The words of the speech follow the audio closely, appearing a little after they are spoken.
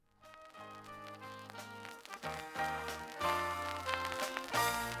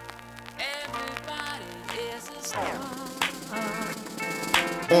Hey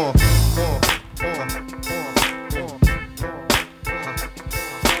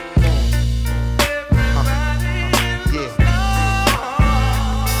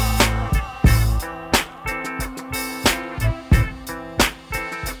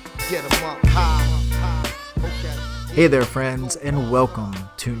there, friends, and welcome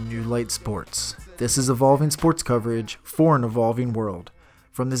to New Light Sports. This is evolving sports coverage for an evolving world.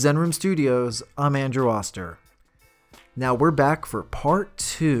 From the Zen Room Studios, I'm Andrew Oster. Now we're back for part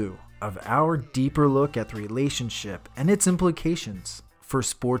 2 of our deeper look at the relationship and its implications for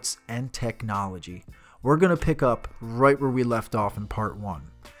sports and technology. We're going to pick up right where we left off in part 1.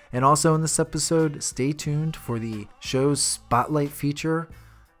 And also in this episode, stay tuned for the show's spotlight feature,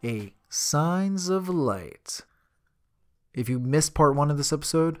 a Signs of Light. If you missed part 1 of this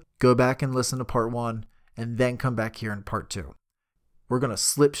episode, go back and listen to part 1 and then come back here in part 2. We're going to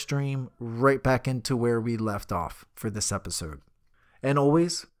slipstream right back into where we left off for this episode. And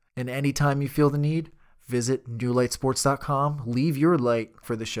always, and anytime you feel the need, visit newlightsports.com. Leave your light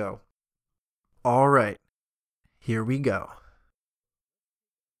for the show. All right, here we go.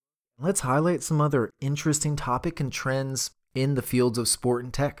 Let's highlight some other interesting topic and trends in the fields of sport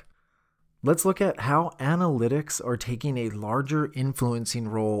and tech. Let's look at how analytics are taking a larger influencing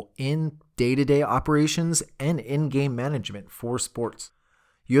role in day-to-day operations and in-game management for sports.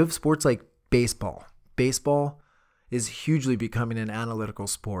 You have sports like baseball. Baseball is hugely becoming an analytical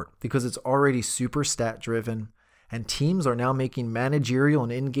sport because it's already super stat-driven, and teams are now making managerial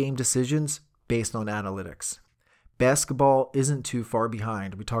and in-game decisions based on analytics. Basketball isn't too far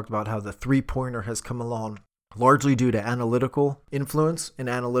behind. We talked about how the three-pointer has come along largely due to analytical influence and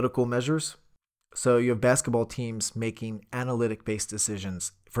analytical measures. So you have basketball teams making analytic-based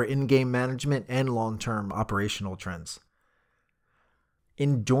decisions for in-game management and long-term operational trends.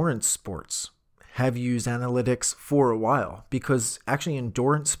 Endurance sports have used analytics for a while because actually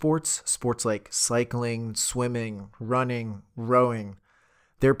endurance sports like cycling, swimming, running, rowing,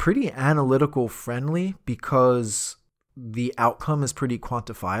 they're pretty analytical friendly because the outcome is pretty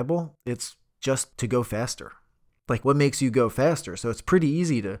quantifiable. It's just to go faster. Like, what makes you go faster? So it's pretty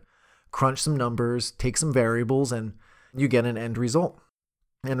easy to crunch some numbers, take some variables, and you get an end result.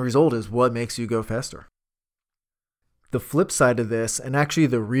 End result is what makes you go faster. The flip side of this, and actually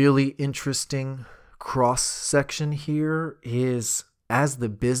the really interesting cross section here, is as the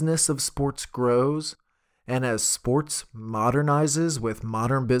business of sports grows and as sports modernizes with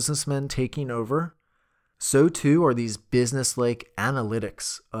modern businessmen taking over, so too are these business-like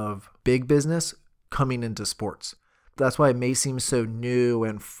analytics of big business coming into sports. That's why it may seem so new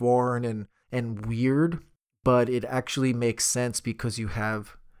and foreign and weird, but it actually makes sense because you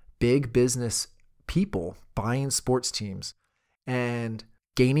have big business people buying sports teams, and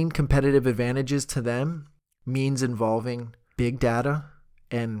gaining competitive advantages to them means involving big data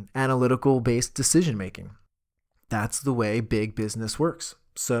and analytical-based decision-making. That's the way big business works.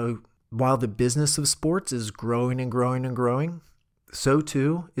 So while the business of sports is growing and growing and growing, so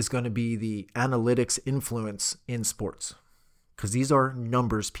too is going to be the analytics influence in sports, because these are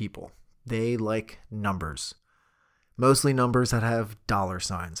numbers people. They like numbers, mostly numbers that have dollar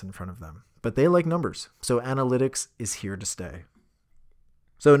signs in front of them, but they like numbers. So analytics is here to stay.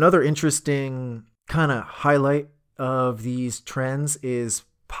 So another interesting kind of highlight of these trends is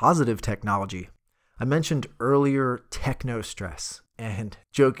positive technology. I mentioned earlier techno-stress and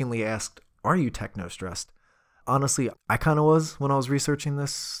jokingly asked, are you techno-stressed? Honestly, I kind of was when I was researching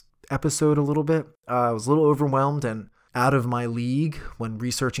this episode a little bit. I was a little overwhelmed and out of my league when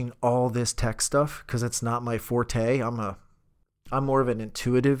researching all this tech stuff because it's not my forte. I'm more of an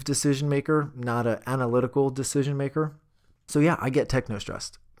intuitive decision maker, not an analytical decision maker. So yeah, I get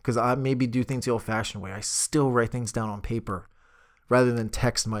techno-stressed because I maybe do things the old-fashioned way. I still write things down on paper rather than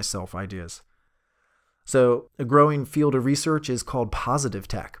text myself ideas. So a growing field of research is called positive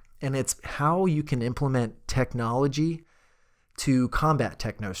tech. And it's how you can implement technology to combat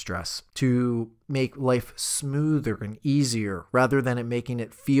techno-stress, to make life smoother and easier rather than it making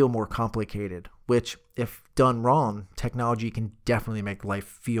it feel more complicated, which, if done wrong, technology can definitely make life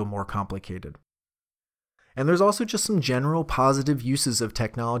feel more complicated. And there's also just some general positive uses of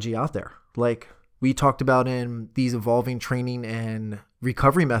technology out there, like we talked about in these evolving training and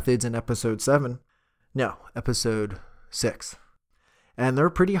recovery methods in episode 6. And they're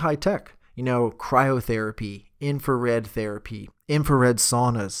pretty high tech. Cryotherapy, infrared therapy, infrared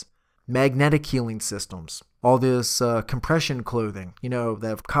saunas, magnetic healing systems, all this compression clothing, that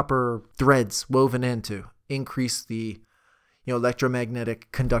have copper threads woven in to increase the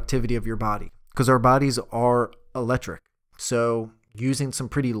electromagnetic conductivity of your body. Because our bodies are electric. So using some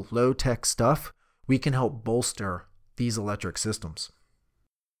pretty low-tech stuff, we can help bolster these electric systems.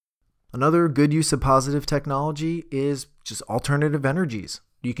 Another good use of positive technology is just alternative energies.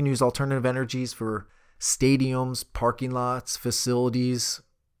 You can use alternative energies for stadiums, parking lots, facilities.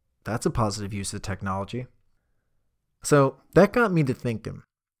 That's a positive use of technology. So that got me to thinking,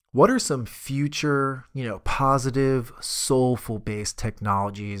 what are some future, positive, soulful-based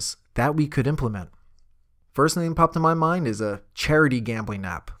technologies that we could implement? First thing that popped in my mind is a charity gambling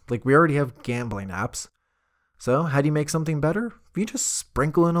app. Like, we already have gambling apps. So how do you make something better? You just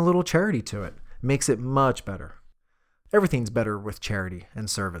sprinkle in a little charity to it. Makes it much better. Everything's better with charity and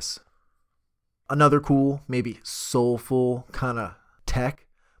service. Another cool, maybe soulful kind of tech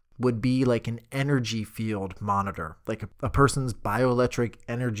would be like an energy field monitor, like a person's bioelectric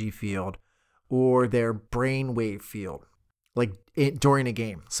energy field or their brainwave field. Like during a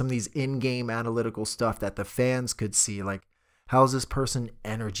game, some of these in-game analytical stuff that the fans could see, like how's this person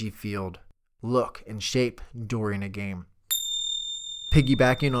energy field look and shape during a game.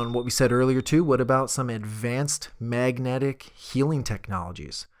 Piggybacking on what we said earlier too, what about some advanced magnetic healing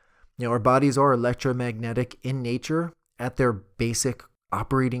technologies? Our bodies are electromagnetic in nature at their basic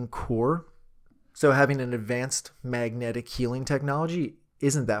operating core. So having an advanced magnetic healing technology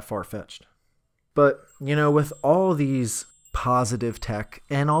isn't that far-fetched. But, with all these positive tech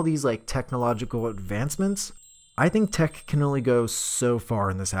and all these like technological advancements, I think tech can only go so far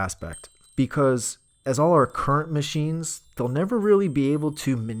in this aspect. Because as all our current machines, they'll never really be able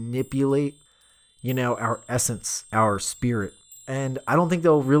to manipulate, our essence, our spirit. And I don't think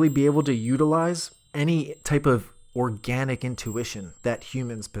they'll really be able to utilize any type of organic intuition that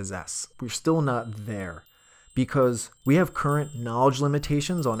humans possess. We're still not there because we have current knowledge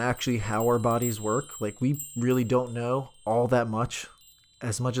limitations on actually how our bodies work. Like, we really don't know all that much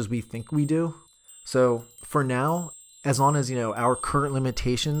as we think we do. So for now, as long as, our current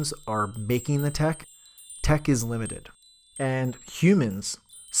limitations are making the tech is limited. And humans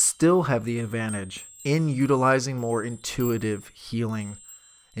still have the advantage in utilizing more intuitive healing,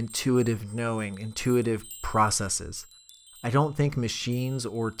 intuitive knowing, intuitive processes. I don't think machines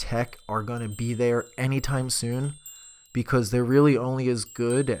or tech are going to be there anytime soon because they're really only as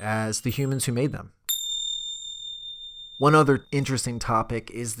good as the humans who made them. One other interesting topic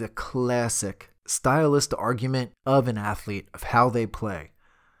is the classic stylist argument of an athlete of how they play.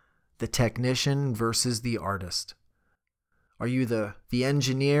 The technician versus the artist. Are you the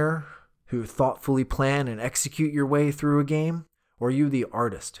engineer who thoughtfully plan and execute your way through a game? Or are you the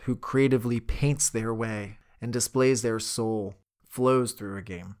artist who creatively paints their way and displays their soul, flows through a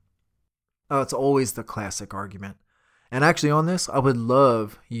game? Oh, it's always the classic argument. And actually on this, I would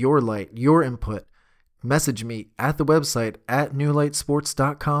love your light, your input. Message me at the website at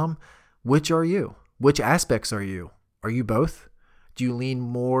newlightsports.com. Which are you? Which aspects are you? Are you both? Do you lean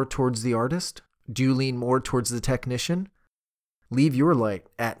more towards the artist? Do you lean more towards the technician? Leave your light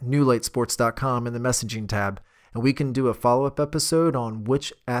at newlightsports.com in the messaging tab, and we can do a follow-up episode on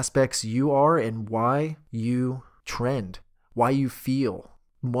which aspects you are and why you trend, why you feel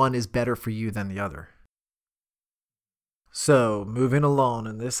one is better for you than the other. So, moving along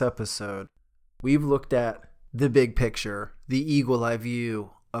in this episode, we've looked at the big picture, the eagle-eye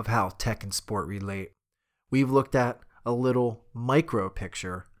view of how tech and sport relate. We've looked at a little micro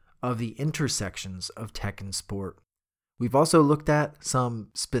picture of the intersections of tech and sport. We've also looked at some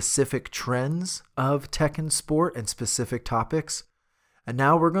specific trends of tech and sport and specific topics. And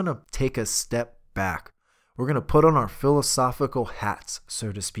now we're going to take a step back. We're going to put on our philosophical hats,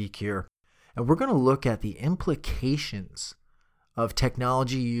 so to speak here. And we're going to look at the implications of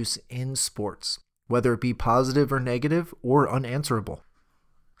technology use in sports, whether it be positive or negative or unanswerable.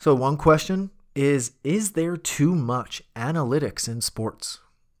 So one question is there too much analytics in sports?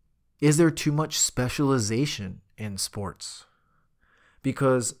 Is there too much specialization in sports?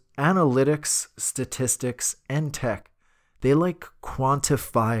 Because analytics, statistics, and tech, they like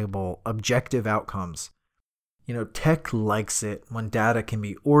quantifiable, objective outcomes. Tech likes it when data can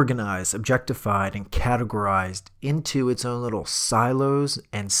be organized, objectified, and categorized into its own little silos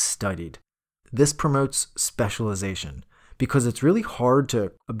and studied. This promotes specialization because it's really hard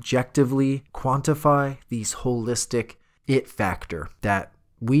to objectively quantify these holistic it factor that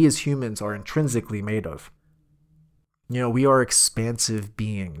we as humans are intrinsically made of. We are expansive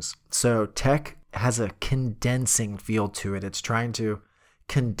beings. So tech has a condensing feel to it. It's trying to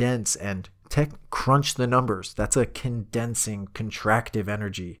condense and tech crunch the numbers. That's a condensing, contractive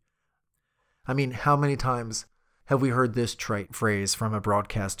energy. I mean, how many times have we heard this trite phrase from a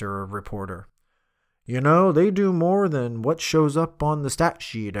broadcaster or reporter? They do more than what shows up on the stat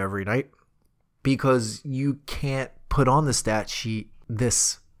sheet every night. Because you can't put on the stat sheet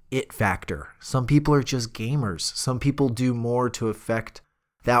this it factor. Some people are just gamers. Some people do more to affect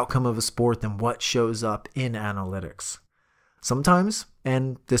the outcome of a sport than what shows up in analytics. Sometimes,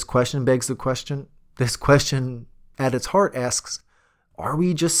 and this question begs the question, this question at its heart asks, are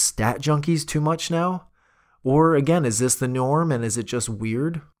we just stat junkies too much now? Or again, is this the norm and is it just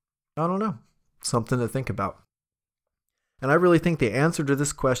weird? I don't know. Something to think about. And I really think the answer to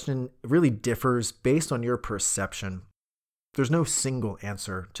this question really differs based on your perception. There's no single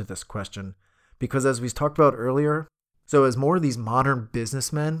answer to this question because as we talked about earlier, so as more of these modern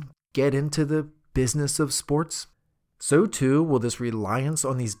businessmen get into the business of sports, so too will this reliance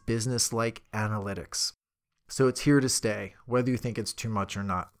on these business-like analytics. So it's here to stay, whether you think it's too much or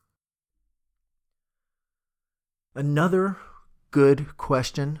not. Another good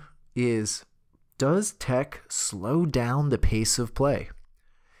question is, does tech slow down the pace of play?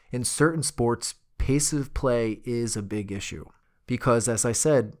 In certain sports, pace of play is a big issue because, as I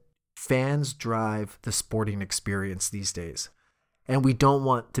said, fans drive the sporting experience these days, and we don't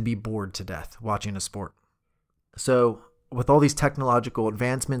want to be bored to death watching a sport. So with all these technological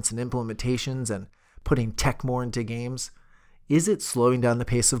advancements and implementations and putting tech more into games, is it slowing down the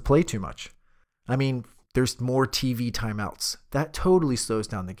pace of play too much? I mean, there's more TV timeouts. That totally slows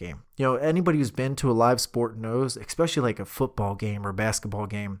down the game. You know, anybody who's been to a live sport knows, especially like a football game or basketball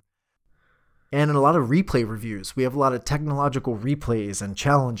game. And in a lot of replay reviews, we have a lot of technological replays and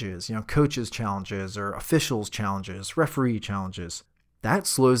challenges, you know, coaches challenges or officials challenges, referee challenges. That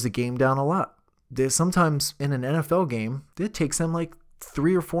slows the game down a lot. Sometimes in an NFL game, it takes them like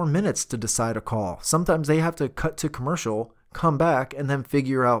 3 or 4 minutes to decide a call. Sometimes they have to cut to commercial, come back, and then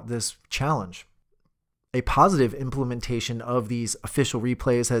figure out this challenge. A positive implementation of these official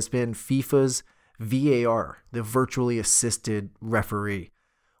replays has been FIFA's VAR, the virtually assisted referee,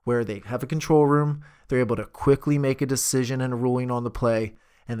 where they have a control room, they're able to quickly make a decision and a ruling on the play,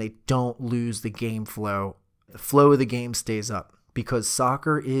 and they don't lose the game flow. The flow of the game stays up because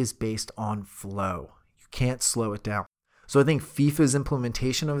soccer is based on flow. You can't slow it down. So I think FIFA's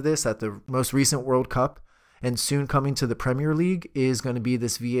implementation of this at the most recent World Cup and soon coming to the Premier League is going to be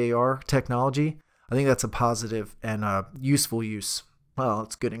this VAR technology. I think that's a positive and a useful use. Well,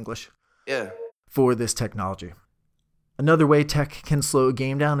 it's good English. Yeah. For this technology. Another way tech can slow a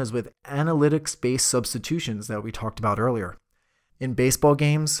game down is with analytics-based substitutions that we talked about earlier. In baseball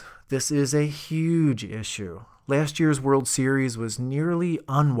games, this is a huge issue. Last year's World Series was nearly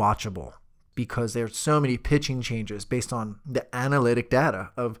unwatchable because there's so many pitching changes based on the analytic data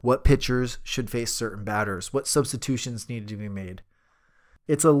of what pitchers should face certain batters, what substitutions needed to be made.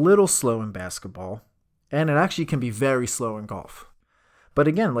 It's a little slow in basketball, and it actually can be very slow in golf. But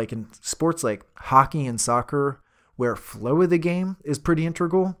again, like in sports like hockey and soccer, where flow of the game is pretty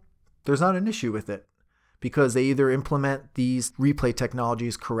integral, there's not an issue with it because they either implement these replay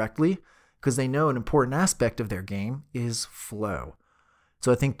technologies correctly because they know an important aspect of their game is flow.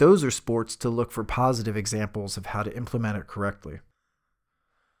 So I think those are sports to look for positive examples of how to implement it correctly.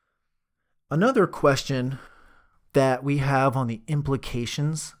 Another question that we have on the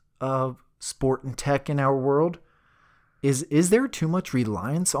implications of sport and tech in our world is there too much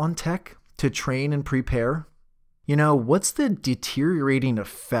reliance on tech to train and prepare? You know, what's the deteriorating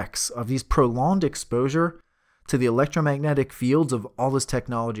effects of these prolonged exposure to the electromagnetic fields of all this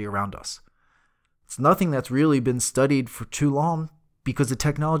technology around us? It's nothing that's really been studied for too long because the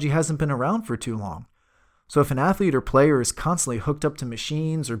technology hasn't been around for too long. So if an athlete or player is constantly hooked up to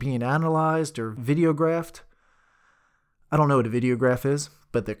machines or being analyzed or videographed, I don't know what a videograph is,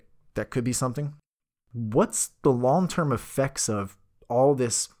 but that could be something. What's the long-term effects of all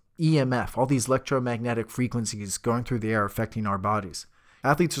this EMF, all these electromagnetic frequencies going through the air affecting our bodies?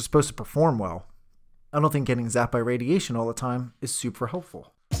 Athletes are supposed to perform well. I don't think getting zapped by radiation all the time is super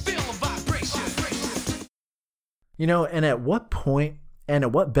helpful. Feel the vibration. You know, and at what point and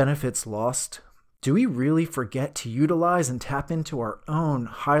at what benefits lost do we really forget to utilize and tap into our own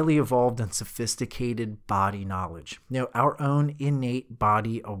highly evolved and sophisticated body knowledge? You know, our own innate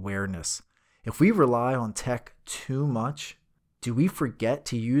body awareness. If we rely on tech too much, do we forget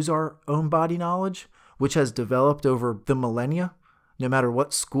to use our own body knowledge, which has developed over the millennia? No matter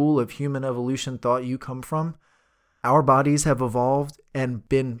what school of human evolution thought you come from, our bodies have evolved and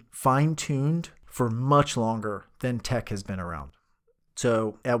been fine-tuned for much longer than tech has been around.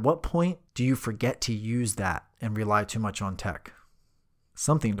 So at what point do you forget to use that and rely too much on tech?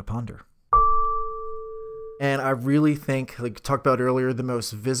 Something to ponder. And I really think, like we talked about earlier, the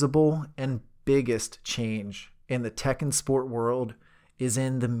most visible and biggest change in the tech and sport world is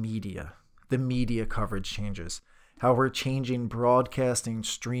in the media. The media coverage changes. How we're changing broadcasting,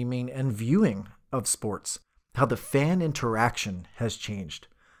 streaming, and viewing of sports. How the fan interaction has changed.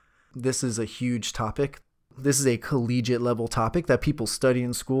 This is a huge topic. This is a collegiate level topic that people study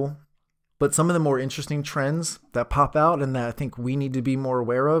in school. But some of the more interesting trends that pop out and that I think we need to be more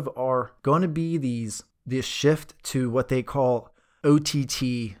aware of are going to be this shift to what they call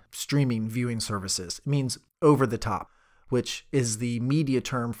OTT streaming viewing services. It means over the top, which is the media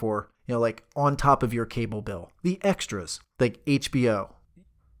term for, like on top of your cable bill. The extras, like HBO.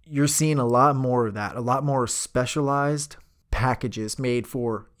 You're seeing a lot more of that, a lot more specialized packages made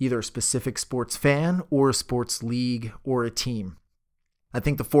for either a specific sports fan or a sports league or a team. I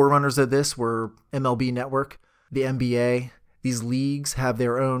think the forerunners of this were MLB Network, the NBA. These leagues have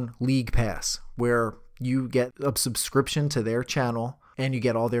their own league pass where you get a subscription to their channel and you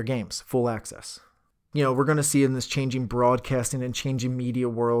get all their games, full access. We're going to see in this changing broadcasting and changing media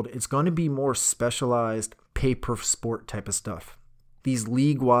world, it's going to be more specialized pay-per-sport type of stuff. These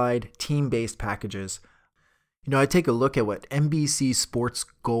league-wide, team-based packages. I take a look at what NBC Sports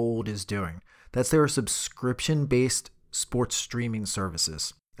Gold is doing. That's their subscription-based sports streaming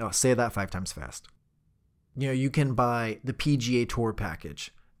services. I'll say that 5 times fast. You can buy the PGA Tour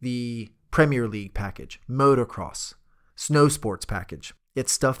package, the Premier League package, motocross, snow sports package.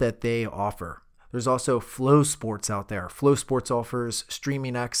 It's stuff that they offer. There's also Flow Sports out there. Flow Sports offers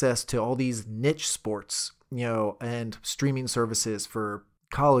streaming access to all these niche sports, and streaming services for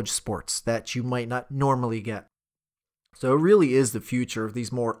college sports that you might not normally get. So it really is the future of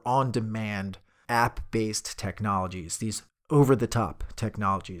these more on-demand, app-based technologies, these over-the-top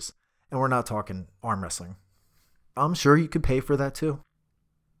technologies. And we're not talking arm wrestling. I'm sure you could pay for that too.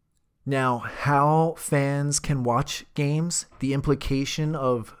 Now, how fans can watch games, the implication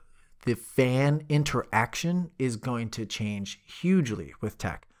of the fan interaction is going to change hugely with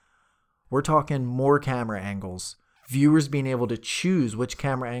tech. We're talking more camera angles, viewers being able to choose which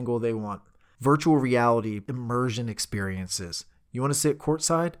camera angle they want, virtual reality immersion experiences. You want to sit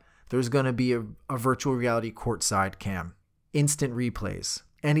courtside? There's going to be a virtual reality courtside cam. Instant replays,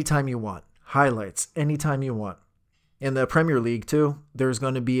 anytime you want. Highlights, anytime you want. In the Premier League too, there's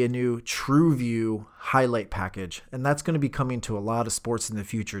going to be a new TrueView highlight package, and that's going to be coming to a lot of sports in the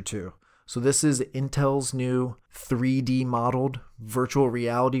future too. So this is Intel's new 3D modeled virtual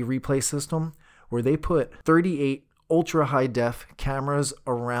reality replay system where they put 38 ultra high def cameras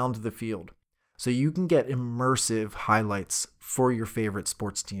around the field. So you can get immersive highlights for your favorite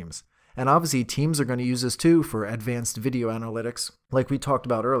sports teams. And obviously teams are going to use this too for advanced video analytics like we talked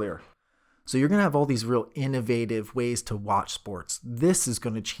about earlier. So you're going to have all these real innovative ways to watch sports. This is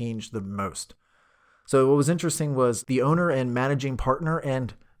going to change the most. So what was interesting was the owner and managing partner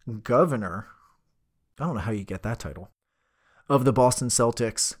and governor, I don't know how you get that title, of the Boston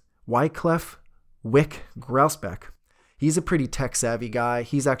Celtics, Wyclef Wick Grousbeck. He's a pretty tech-savvy guy.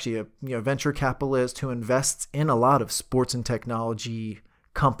 He's actually a venture capitalist who invests in a lot of sports and technology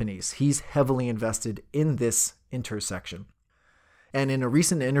companies. He's heavily invested in this intersection. And in a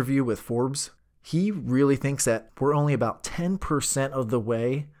recent interview with Forbes, he really thinks that we're only about 10% of the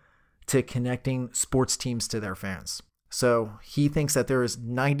way to connecting sports teams to their fans. So he thinks that there is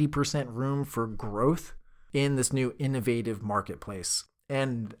 90% room for growth in this new innovative marketplace.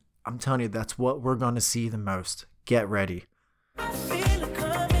 And I'm telling you, that's what we're going to see the most. Get ready.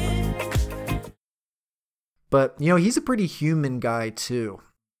 But, he's a pretty human guy too.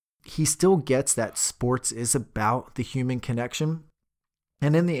 He still gets that sports is about the human connection.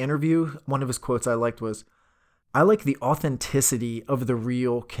 And in the interview, one of his quotes I liked was, "I like the authenticity of the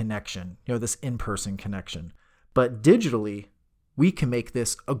real connection, this in-person connection. But digitally, we can make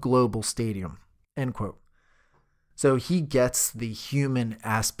this a global stadium," end quote. So he gets the human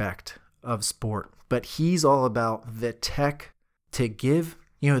aspect of sport, but he's all about the tech to give,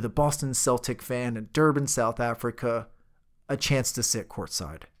 the Boston Celtic fan in Durban, South Africa, a chance to sit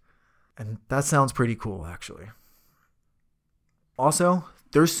courtside. And that sounds pretty cool, actually. Also,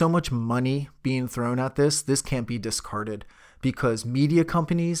 there's so much money being thrown at this can't be discarded because media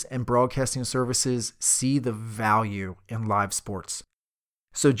companies and broadcasting services see the value in live sports.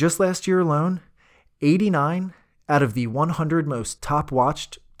 So just last year alone, 89 out of the 100 most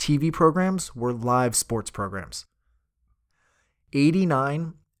top-watched TV programs were live sports programs.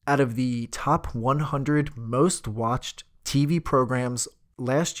 89 out of the top 100 most watched TV programs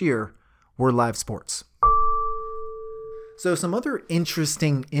last year were live sports. So some other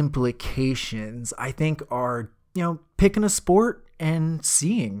interesting implications, I think, are, picking a sport and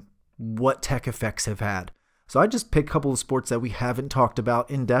seeing what tech effects have had. So I just picked a couple of sports that we haven't talked about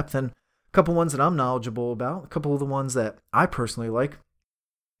in depth and a couple ones that I'm knowledgeable about, a couple of the ones that I personally like.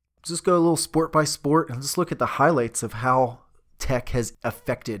 Just go a little sport by sport and just look at the highlights of how tech has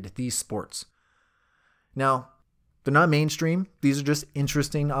affected these sports. Now, They're not mainstream. These are just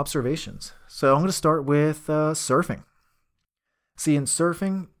interesting observations. So I'm going to start with surfing. See, in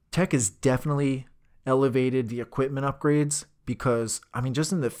surfing, tech has definitely elevated the equipment upgrades because,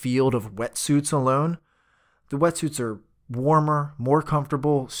 just in the field of wetsuits alone, the wetsuits are warmer, more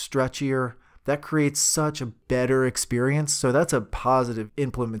comfortable, stretchier. That creates such a better experience. So that's a positive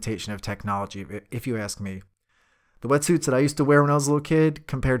implementation of technology, if you ask me. The wetsuits that I used to wear when I was a little kid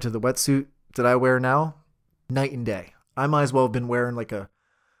compared to the wetsuit that I wear now, night and day. I might as well have been wearing like a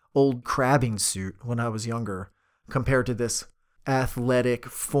old crabbing suit when I was younger compared to this athletic,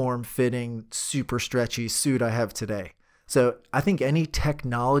 form-fitting, super stretchy suit I have today. So I think any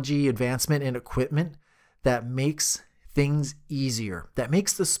technology advancement in equipment that makes things easier, that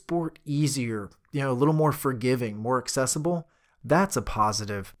makes the sport easier, a little more forgiving, more accessible, that's a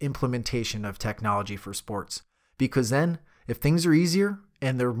positive implementation of technology for sports. Because then if things are easier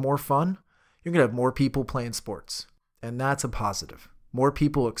and they're more fun, you're going to have more people playing sports. And that's a positive. More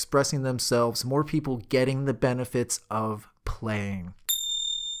people expressing themselves, more people getting the benefits of playing.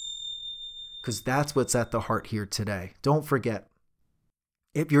 Because that's what's at the heart here today. Don't forget,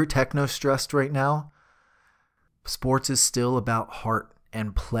 if you're techno-stressed right now, sports is still about heart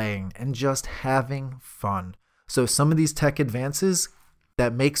and playing and just having fun. So some of these tech advances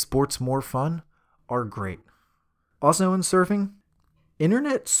that make sports more fun are great. Also in surfing,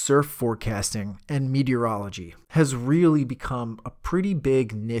 internet surf forecasting and meteorology has really become a pretty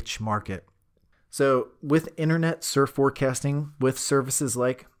big niche market. So with internet surf forecasting, with services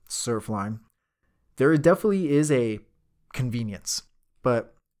like Surfline, there definitely is a convenience,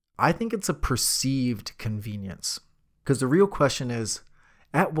 but I think it's a perceived convenience. Because the real question is,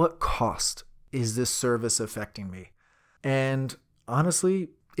 at what cost is this service affecting me? And honestly,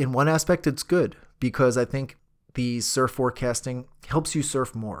 in one aspect, it's good because I think the surf forecasting helps you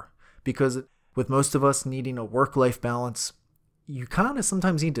surf more. Because with most of us needing a work-life balance, you kind of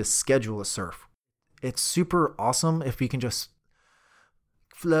sometimes need to schedule a surf. It's super awesome if you can just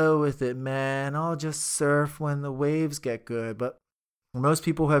flow with it, man. I'll just surf when the waves get good. But most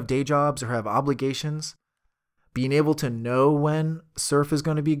people who have day jobs or have obligations, being able to know when surf is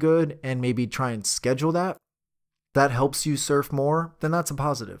going to be good and maybe try and schedule that helps you surf more, then that's a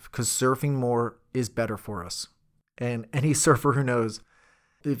positive because surfing more is better for us. And any surfer who knows,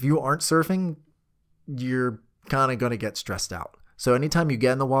 if you aren't surfing, you're kind of going to get stressed out. So anytime you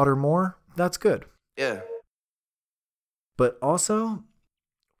get in the water more, that's good. Yeah. But also,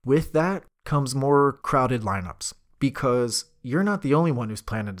 with that comes more crowded lineups because you're not the only one who's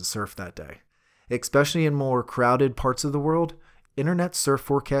planning to surf that day. Especially in more crowded parts of the world, internet surf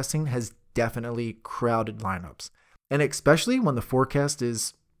forecasting has definitely crowded lineups. And especially when the forecast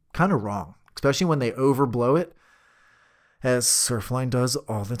is kind of wrong, especially when they overblow it, as Surfline does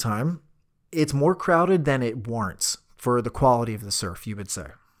all the time, it's more crowded than it warrants for the quality of the surf, you would say.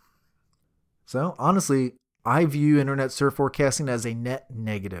 So honestly, I view internet surf forecasting as a net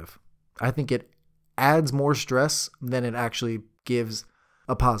negative. I think it adds more stress than it actually gives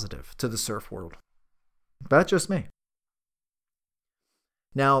a positive to the surf world. But that's just me.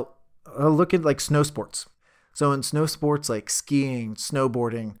 Now, I'll look at like snow sports. So in snow sports like skiing,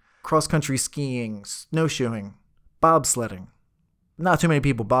 snowboarding, cross-country skiing, snowshoeing, bobsledding. Not too many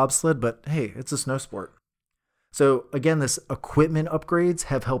people bobsled, but hey, it's a snow sport. So again, this equipment upgrades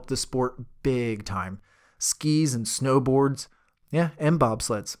have helped the sport big time. Skis and snowboards, and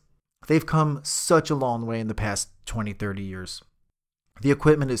bobsleds. They've come such a long way in the past 20, 30 years. The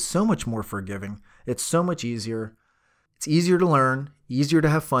equipment is so much more forgiving. It's so much easier. It's easier to learn, easier to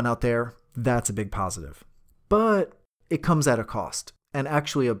have fun out there. That's a big positive. But it comes at a cost, and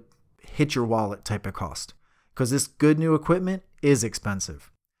actually a hit your wallet type of cost, because this good new equipment is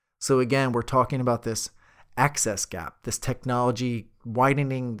expensive. So again, we're talking about this access gap, this technology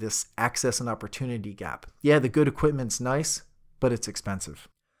widening this access and opportunity gap. Yeah, the good equipment's nice, but it's expensive.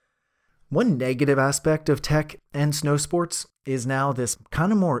 One negative aspect of tech and snow sports is now this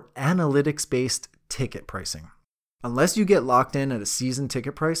kind of more analytics-based ticket pricing. Unless you get locked in at a season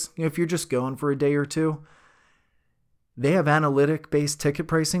ticket price, if you're just going for a day or two, they have analytic-based ticket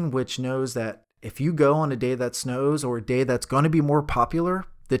pricing, which knows that if you go on a day that snows or a day that's going to be more popular,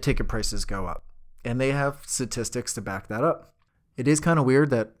 the ticket prices go up. And they have statistics to back that up. It is kind of weird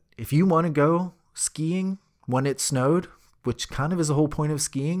that if you want to go skiing when it snowed, which kind of is the whole point of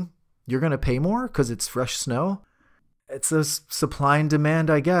skiing, you're going to pay more because it's fresh snow. It's a supply and demand,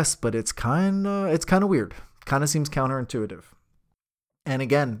 I guess, but it's kind of weird. Kind of seems counterintuitive. And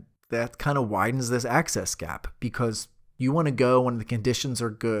again, that kind of widens this access gap because you want to go when the conditions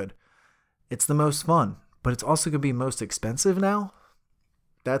are good. It's the most fun, but it's also going to be most expensive now.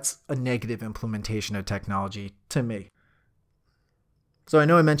 That's a negative implementation of technology to me. So I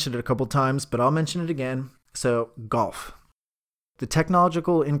know I mentioned it a couple times, but I'll mention it again. So golf. The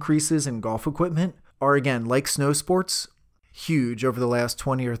technological increases in golf equipment are, again, like snow sports, huge over the last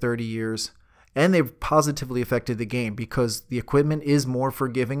 20 or 30 years. And they've positively affected the game because the equipment is more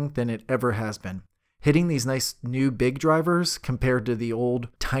forgiving than it ever has been. Hitting these nice new big drivers compared to the old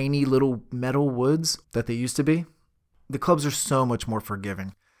tiny little metal woods that they used to be, the clubs are so much more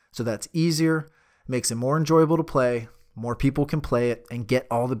forgiving. So that's easier, makes it more enjoyable to play, more people can play it and get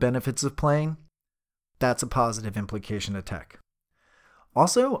all the benefits of playing. That's a positive implication of tech.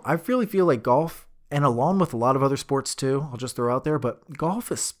 Also, I really feel like golf, and along with a lot of other sports too, I'll just throw out there, but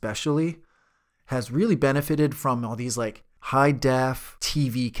golf especially has really benefited from all these like high def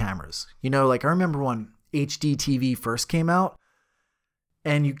TV cameras. Like I remember when HD TV first came out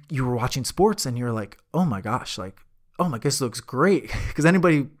and you were watching sports and you're like, oh my gosh, like, oh my gosh, this looks great. Because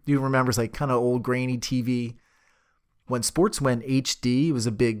anybody who remembers like kind of old grainy TV, when sports went HD, it was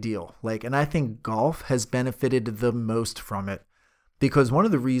a big deal. And I think golf has benefited the most from it because one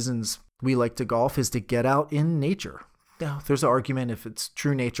of the reasons we like to golf is to get out in nature. Now, there's an argument if it's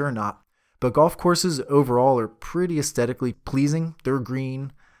true nature or not. But golf courses overall are pretty aesthetically pleasing. They're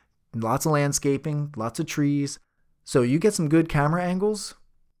green, lots of landscaping, lots of trees. So you get some good camera angles.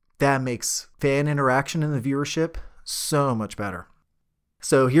 That makes fan interaction in the viewership so much better.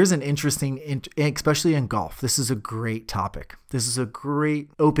 So here's an interesting, especially in golf, this is a great topic. This is a great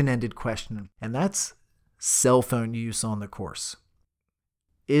open-ended question, and that's cell phone use on the course.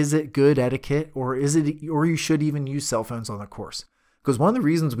 Is it good etiquette, or you should even use cell phones on the course? Because one of the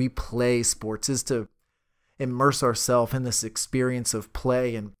reasons we play sports is to immerse ourselves in this experience of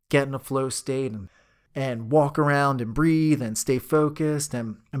play and get in a flow state and walk around and breathe and stay focused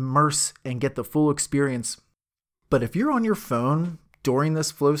and immerse and get the full experience. But if you're on your phone during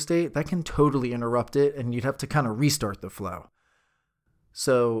this flow state, that can totally interrupt it and you'd have to kind of restart the flow.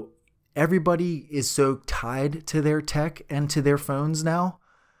 So everybody is so tied to their tech and to their phones now.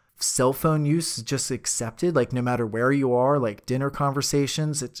 Cell phone use is just accepted, like no matter where you are, like dinner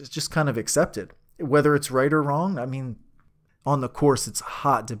conversations, it's just kind of accepted. Whether it's right or wrong, I mean, on the course, it's a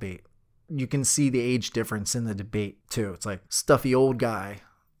hot debate. You can see the age difference in the debate too. It's like stuffy old guy,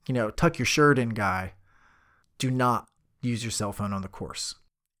 tuck your shirt in guy. Do not use your cell phone on the course.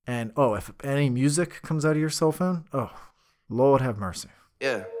 And if any music comes out of your cell phone, oh, Lord have mercy.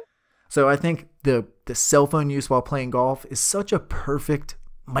 Yeah. So I think the cell phone use while playing golf is such a perfect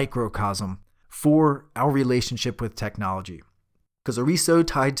microcosm for our relationship with technology. Because are we so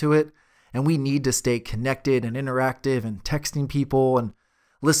tied to it and we need to stay connected and interactive and texting people and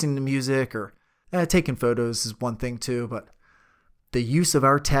listening to music or taking photos is one thing too, but the use of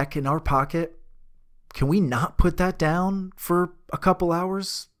our tech in our pocket, can we not put that down for a couple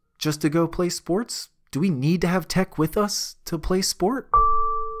hours just to go play sports? Do we need to have tech with us to play sport?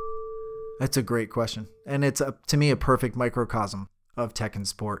 That's a great question. And it's, to me, a perfect microcosm of tech and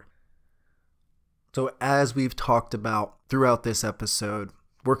sport. So as we've talked about throughout this episode,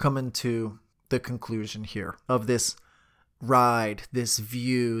 we're coming to the conclusion here of this ride, this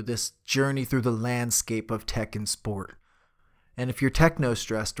view, this journey through the landscape of tech and sport. And if you're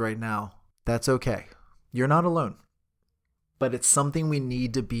techno-stressed right now, that's okay. You're not alone. But it's something we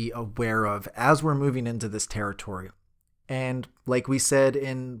need to be aware of as we're moving into this territory. And like we said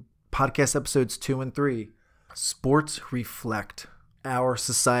in podcast episodes 2 and 3, sports reflect our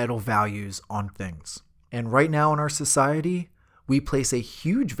societal values on things. And right now in our society, we place a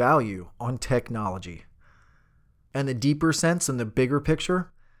huge value on technology. And the deeper sense and the bigger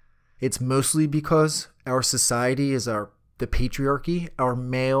picture, it's mostly because our society is the patriarchy, our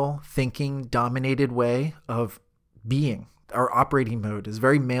male thinking dominated way of being. Our operating mode is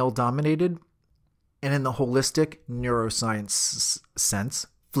very male dominated. And in the holistic neuroscience sense,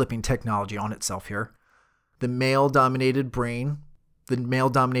 flipping technology on itself here, the male dominated brain, the male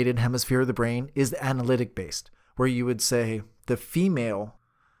dominated hemisphere of the brain is analytic based, where you would say the female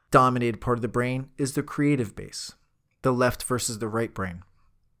dominated part of the brain is the creative base, the left versus the right brain.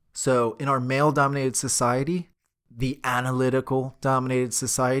 So in our male dominated society, the analytical dominated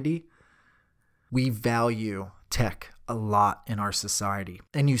society, we value tech a lot in our society.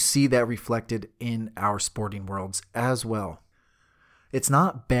 And you see that reflected in our sporting worlds as well. It's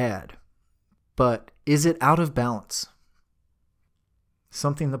not bad, but is it out of balance?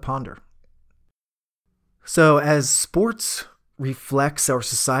 Something to ponder. So as sports reflects our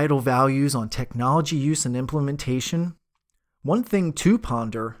societal values on technology use and implementation, one thing to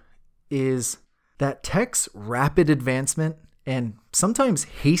ponder is that tech's rapid advancement and sometimes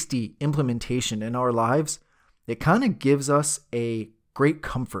hasty implementation in our lives, it kind of gives us a great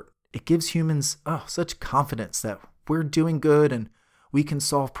comfort. It gives humans such confidence that we're doing good and we can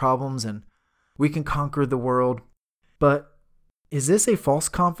solve problems and we can conquer the world. But is this a false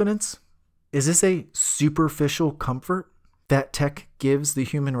confidence? Is this a superficial comfort that tech gives the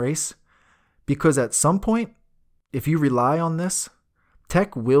human race? Because at some point, if you rely on this,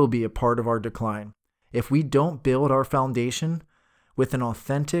 tech will be a part of our decline. If we don't build our foundation with an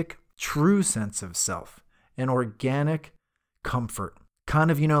authentic, true sense of self, an organic comfort,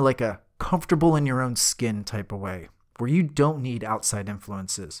 kind of, like a comfortable in your own skin type of way, where you don't need outside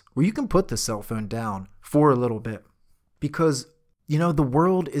influences, where you can put the cell phone down for a little bit. Because, the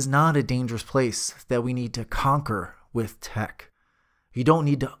world is not a dangerous place that we need to conquer with tech. You don't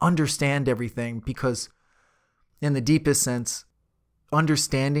need to understand everything because, in the deepest sense,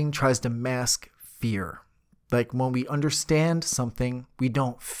 understanding tries to mask fear. Like when we understand something, we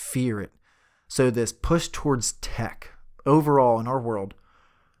don't fear it. So this push towards tech overall in our world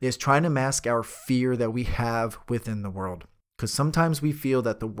is trying to mask our fear that we have within the world. Because sometimes we feel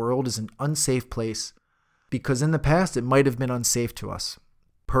that the world is an unsafe place because in the past it might have been unsafe to us.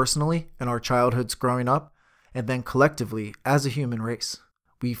 Personally, in our childhoods growing up, and then collectively as a human race,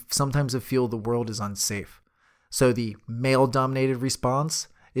 we sometimes feel the world is unsafe. So the male-dominated response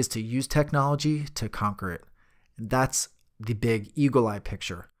is to use technology to conquer it. And that's the big eagle eye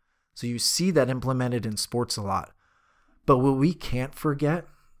picture. So you see that implemented in sports a lot. But what we can't forget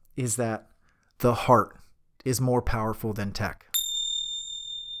is that the heart is more powerful than tech.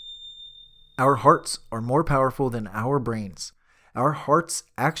 Our hearts are more powerful than our brains. Our hearts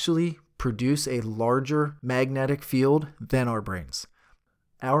actually produce a larger magnetic field than our brains.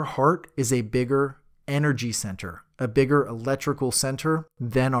 Our heart is a bigger energy center, a bigger electrical center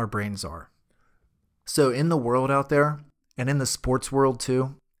than our brains are. So in the world out there, and in the sports world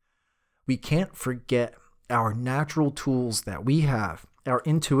too, we can't forget our natural tools that we have, our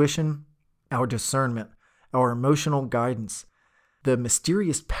intuition, our discernment, our emotional guidance, the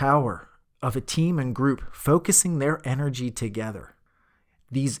mysterious power of a team and group focusing their energy together.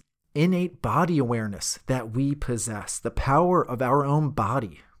 These innate body awareness that we possess, the power of our own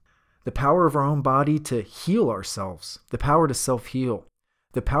body, the power of our own body to heal ourselves, the power to self-heal,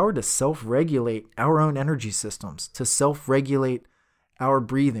 the power to self-regulate our own energy systems, to self-regulate our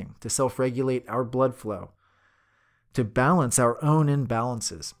breathing, to self-regulate our blood flow, to balance our own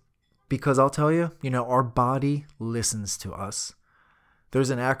imbalances. Because I'll tell you, our body listens to us. There's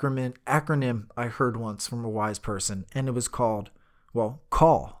an acronym I heard once from a wise person, and it was called,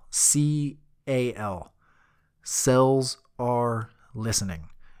 CAL, C-A-L. Cells are listening.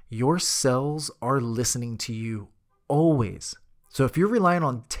 Your cells are listening to you always. So if you're relying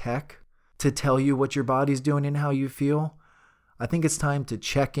on tech to tell you what your body's doing and how you feel, I think it's time to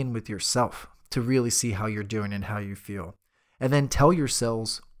check in with yourself to really see how you're doing and how you feel. And then tell your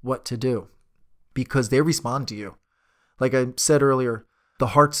cells what to do because they respond to you. Like I said earlier, the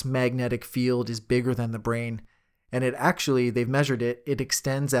heart's magnetic field is bigger than the brain. And it actually, they've measured it, it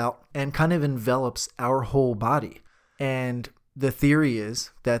extends out and kind of envelops our whole body. And the theory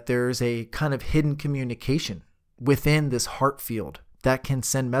is that there's a kind of hidden communication within this heart field that can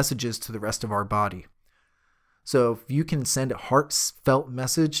send messages to the rest of our body. So if you can send a heartfelt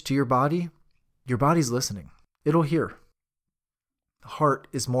message to your body's listening. It'll hear. The heart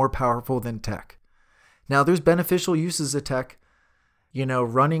is more powerful than tech. Now, there's beneficial uses of tech.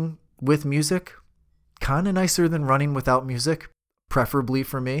 Running with music, kind of nicer than running without music, preferably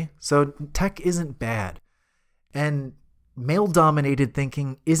for me. So tech isn't bad. And male-dominated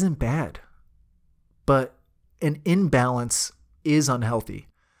thinking isn't bad. But an imbalance is unhealthy.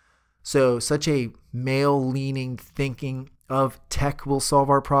 So such a male-leaning thinking of tech will solve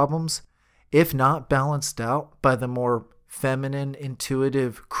our problems, if not balanced out by the more feminine,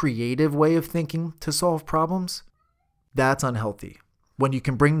 intuitive, creative way of thinking to solve problems, that's unhealthy. When you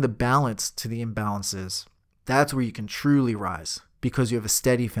can bring the balance to the imbalances, that's where you can truly rise because you have a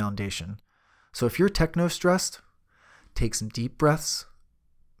steady foundation. So if you're techno-stressed, take some deep breaths.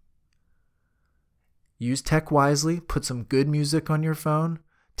 Use tech wisely. Put some good music on your phone.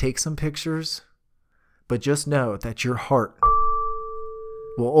 Take some pictures. But just know that your heart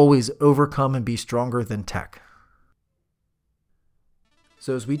will always overcome and be stronger than tech.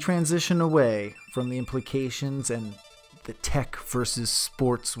 So as we transition away from the implications and the tech versus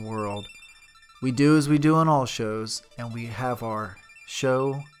sports world, we do as we do on all shows, and we have our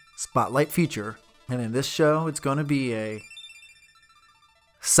show spotlight feature. And in this show, it's going to be a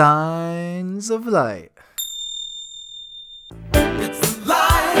Signs of Light. It's the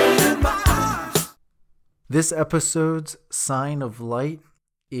light in my eyes. This episode's sign of light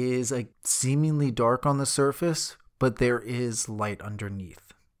is seemingly dark on the surface, but there is light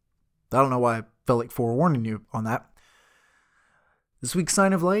underneath. I don't know why I felt like forewarning you on that. This week's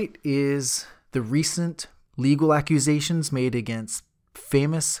sign of light is the recent legal accusations made against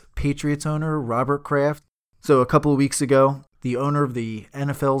famous Patriots owner Robert Kraft. So a couple of weeks ago, the owner of the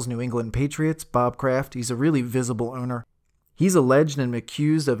NFL's New England Patriots, Bob Kraft, he's a really visible owner. He's alleged and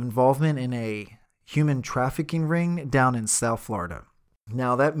accused of involvement in a human trafficking ring down in South Florida.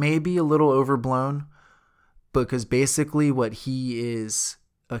 Now, that may be a little overblown because basically what he is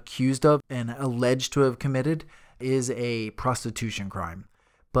accused of and alleged to have committed is a prostitution crime.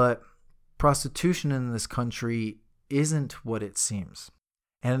 But prostitution in this country isn't what it seems.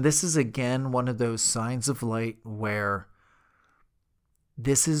 And this is again one of those signs of light where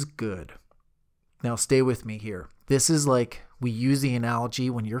this is good. Now stay with me here. This is like, we use the analogy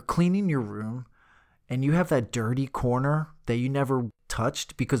when you're cleaning your room and you have that dirty corner that you never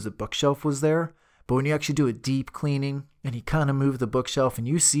touched because the bookshelf was there. But when you actually do a deep cleaning and you kind of move the bookshelf and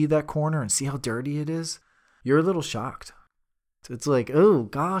you see that corner and see how dirty it is, you're a little shocked. It's like, oh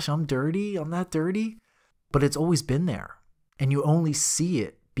gosh, I'm dirty. I'm that dirty. But it's always been there. And you only see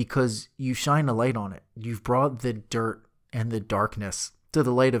it because you shine a light on it. You've brought the dirt and the darkness to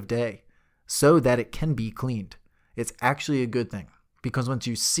the light of day so that it can be cleaned. It's actually a good thing because once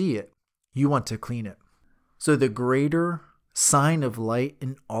you see it, you want to clean it. So the greater sign of light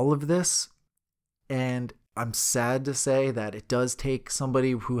in all of this, and I'm sad to say that it does take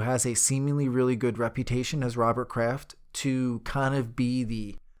somebody who has a seemingly really good reputation as Robert Kraft to kind of be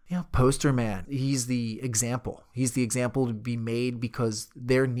the poster man. He's the example. He's the example to be made because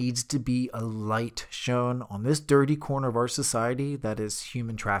there needs to be a light shown on this dirty corner of our society that is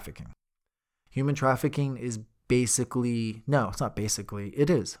human trafficking. Human trafficking is it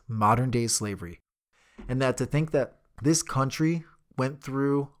is modern day slavery. And that to think that this country went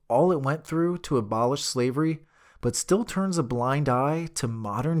through all it went through to abolish slavery, but still turns a blind eye to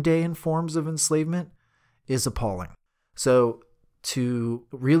modern day forms of enslavement is appalling. So to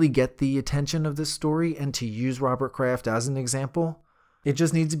really get the attention of this story and to use Robert Kraft as an example, it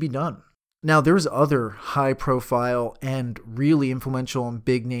just needs to be done. Now, there's other high profile and really influential and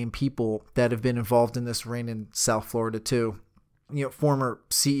big name people that have been involved in this ring in South Florida too. Former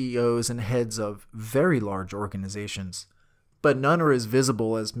CEOs and heads of very large organizations, but none are as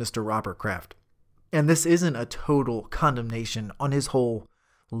visible as Mr. Robert Kraft. And this isn't a total condemnation on his whole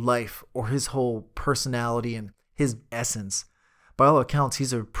life or his whole personality and his essence. By all accounts,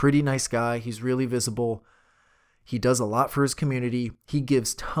 he's a pretty nice guy. He's really visible. He does a lot for his community. He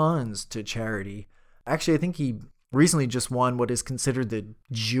gives tons to charity. Actually, I think he recently just won what is considered the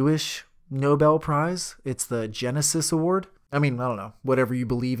Jewish Nobel Prize. It's the Genesis Award. I mean, I don't know, whatever you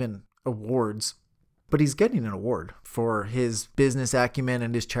believe in awards. But he's getting an award for his business acumen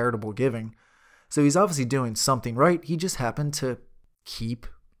and his charitable giving. So he's obviously doing something right. He just happened to keep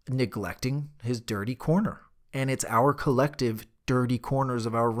neglecting his dirty corner. And it's our collective dirty corners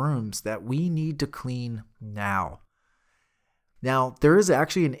of our rooms that we need to clean now. Now, there is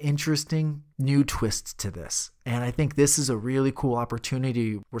actually an interesting new twist to this. And I think this is a really cool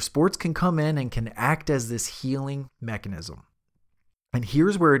opportunity where sports can come in and can act as this healing mechanism. And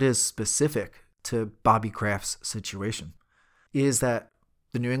here's where it is specific to Bobby Kraft's situation, is that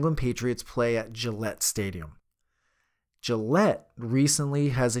the New England Patriots play at Gillette Stadium. Gillette recently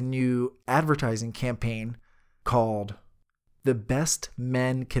has a new advertising campaign called The Best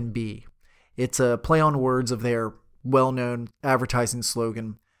Men Can Be. It's a play on words of their well-known advertising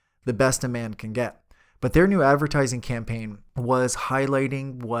slogan, the best a man can get. But their new advertising campaign was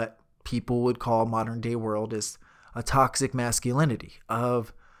highlighting what people would call modern day world as a toxic masculinity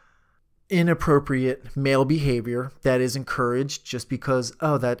of inappropriate male behavior that is encouraged just because,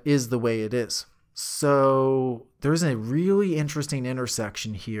 that is the way it is. So there's a really interesting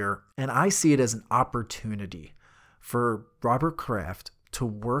intersection here, and I see it as an opportunity for Robert Kraft to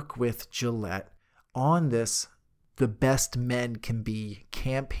work with Gillette on this The Best Men Can Be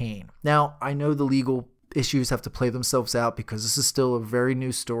campaign. Now, I know the legal issues have to play themselves out because this is still a very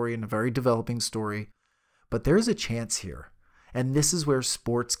new story and a very developing story, but there's a chance here. And this is where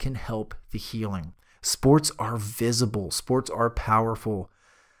sports can help the healing. Sports are visible. Sports are powerful.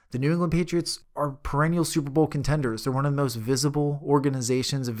 The New England Patriots are perennial Super Bowl contenders. They're one of the most visible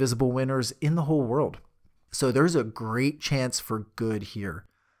organizations and visible winners in the whole world. So there's a great chance for good here.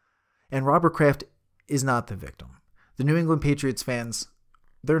 And Robert Kraft is not the victim. The New England Patriots fans,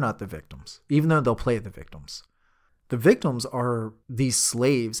 they're not the victims, even though they'll play the victims. The victims are these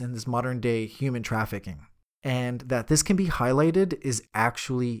slaves in this modern day human trafficking. And that this can be highlighted is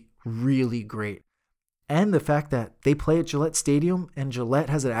actually really great. And the fact that they play at Gillette Stadium and Gillette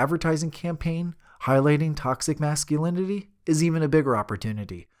has an advertising campaign highlighting toxic masculinity is even a bigger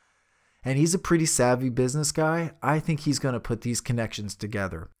opportunity. And he's a pretty savvy business guy. I think he's going to put these connections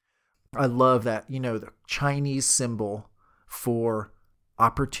together. I love that, the Chinese symbol for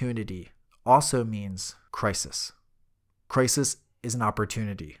opportunity also means crisis. Crisis is an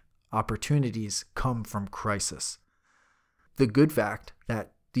opportunity. Opportunities come from crisis. The good fact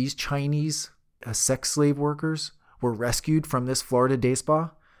that these Chinese sex slave workers were rescued from this Florida day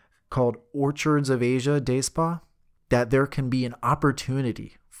spa called Orchards of Asia Day Spa, that there can be an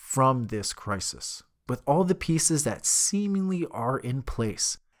opportunity from this crisis with all the pieces that seemingly are in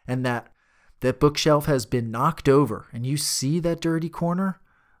place, and that bookshelf has been knocked over and you see that dirty corner,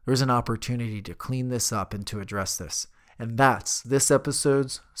 there's an opportunity to clean this up and to address this. And that's this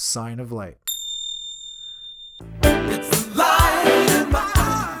episode's Sign of Light. It's the light in my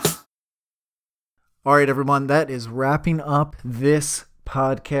eyes. All right, everyone, that is wrapping up this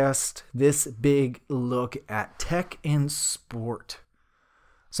podcast, this big look at tech in sport.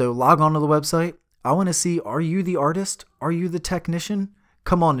 So log on to the website. I want to see, are you the artist? Are you the technician?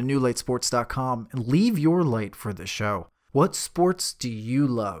 Come on to newlightsports.com and leave your light for the show. What sports do you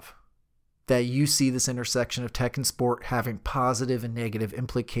love that you see this intersection of tech and sport having positive and negative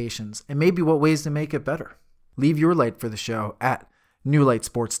implications, and maybe what ways to make it better? Leave your light for the show at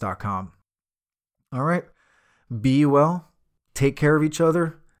newlightsports.com. All right. Be well. Take care of each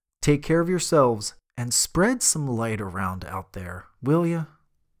other. Take care of yourselves and spread some light around out there. Will you?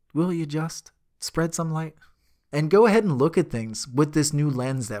 Will you just spread some light? And go ahead and look at things with this new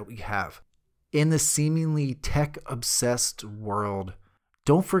lens that we have. In the seemingly tech-obsessed world,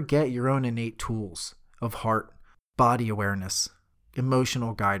 don't forget your own innate tools of heart, body awareness,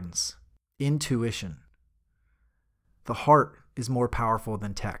 emotional guidance, intuition. The heart is more powerful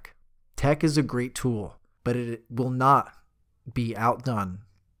than tech. Tech is a great tool, but it will not be outdone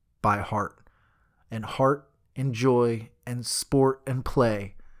by heart. And heart and joy and sport and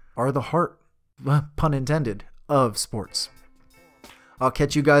play are the heart, pun intended, of sports. I'll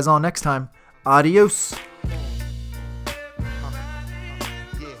catch you guys all next time. Adios.